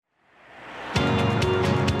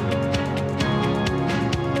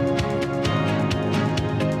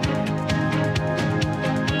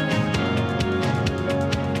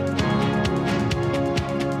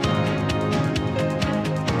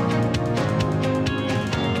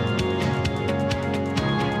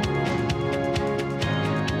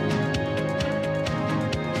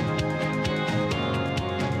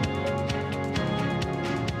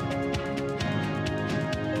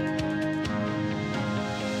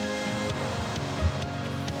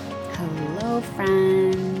Hello,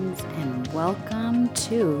 friends, and welcome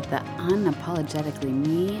to the Unapologetically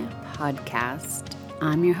Me podcast.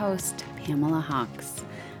 I'm your host, Pamela Hawks.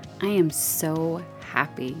 I am so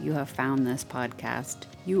happy you have found this podcast.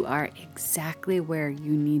 You are exactly where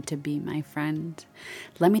you need to be, my friend.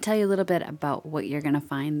 Let me tell you a little bit about what you're going to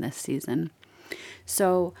find this season.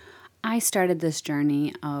 So, I started this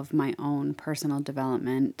journey of my own personal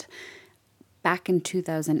development back in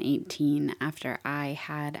 2018 after I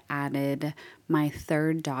had added my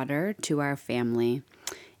third daughter to our family.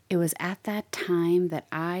 It was at that time that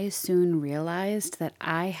I soon realized that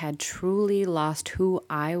I had truly lost who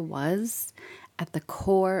I was at the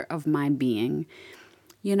core of my being.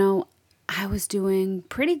 You know, I was doing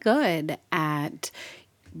pretty good at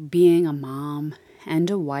being a mom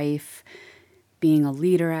and a wife, being a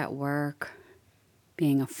leader at work,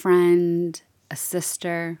 being a friend, a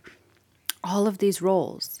sister, all of these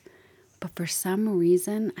roles. But for some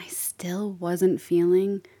reason, I still wasn't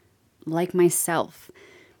feeling like myself.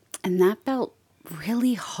 And that felt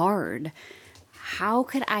really hard. How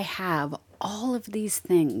could I have all of these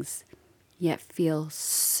things yet feel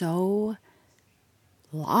so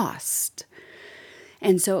lost?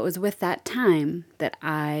 And so it was with that time that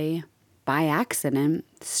I, by accident,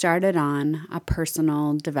 started on a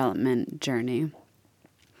personal development journey.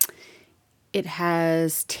 It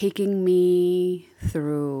has taken me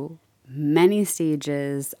through many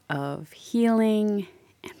stages of healing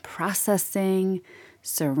and processing,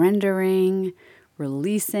 surrendering,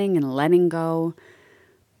 releasing, and letting go.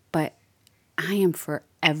 But I am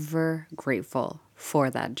forever grateful for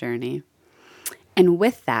that journey. And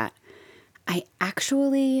with that, I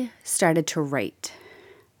actually started to write.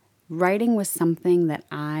 Writing was something that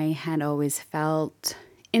I had always felt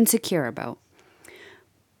insecure about.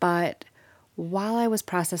 But while I was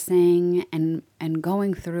processing and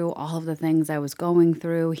going through all of the things I was going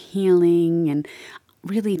through, healing and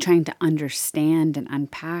really trying to understand and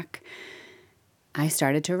unpack, I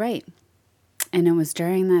started to write. And it was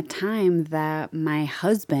during that time that my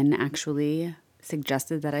husband actually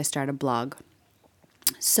suggested that I start a blog.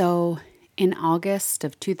 So in August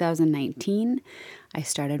of 2019, I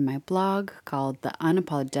started my blog called the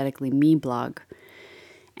Unapologetically Me blog.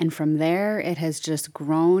 And from there, it has just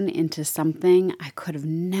grown into something I could have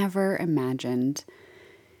never imagined.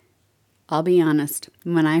 I'll be honest,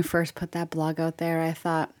 when I first put that blog out there, I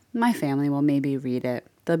thought, my family will maybe read it.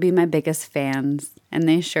 They'll be my biggest fans, and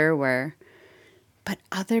they sure were. But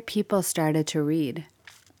other people started to read.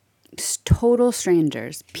 Just total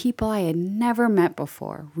strangers, people I had never met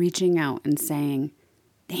before, reaching out and saying,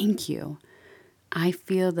 thank you. I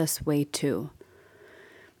feel this way too.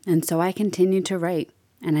 And so I continued to write.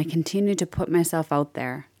 And I continued to put myself out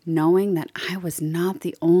there, knowing that I was not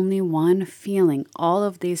the only one feeling all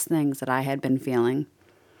of these things that I had been feeling.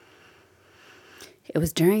 It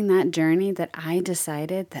was during that journey that I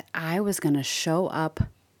decided that I was going to show up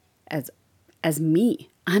as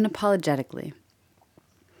me, unapologetically.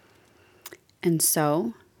 And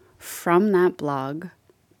so, from that blog,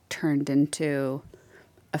 turned into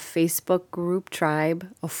a Facebook group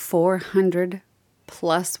tribe of 400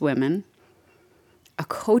 plus women, a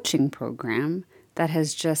coaching program that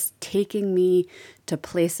has just taken me to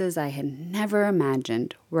places I had never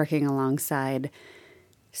imagined, working alongside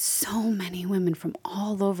so many women from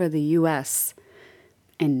all over the US.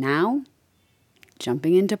 And now,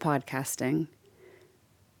 jumping into podcasting.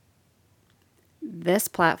 This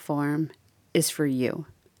platform is for you.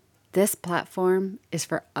 This platform is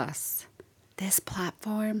for us. This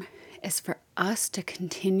platform is for us to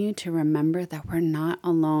continue to remember that we're not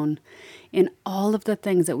alone in all of the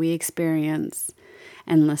things that we experience.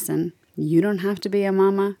 And listen, you don't have to be a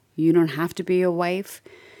mama. You don't have to be a wife.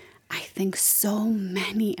 I think so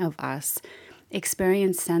many of us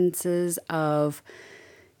experience senses of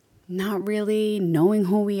not really knowing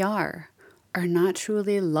who we are or not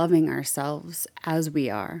truly loving ourselves as we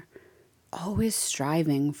are. Always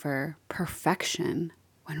striving for perfection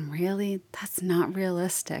when really that's not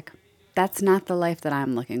realistic. That's not the life that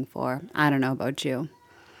I'm looking for. I don't know about you.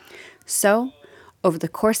 So, over the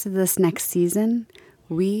course of this next season,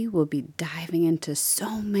 we will be diving into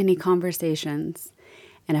so many conversations.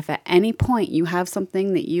 And if at any point you have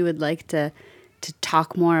something that you would like to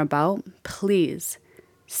talk more about, please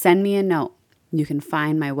send me a note. You can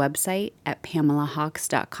find my website at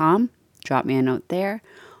pamelahawks.com. Drop me a note there.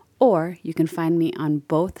 Or you can find me on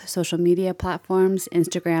both social media platforms,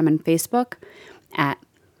 Instagram and Facebook, at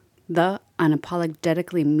the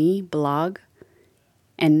Unapologetically Me blog.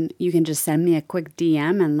 And you can just send me a quick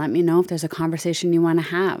DM and let me know if there's a conversation you want to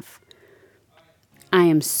have. I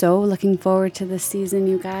am so looking forward to this season,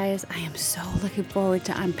 you guys. I am so looking forward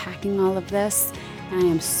to unpacking all of this. I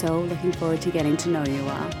am so looking forward to getting to know you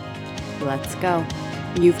all. Let's go.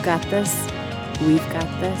 You've got this. We've got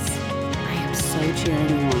this. I am so cheering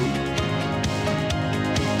you on.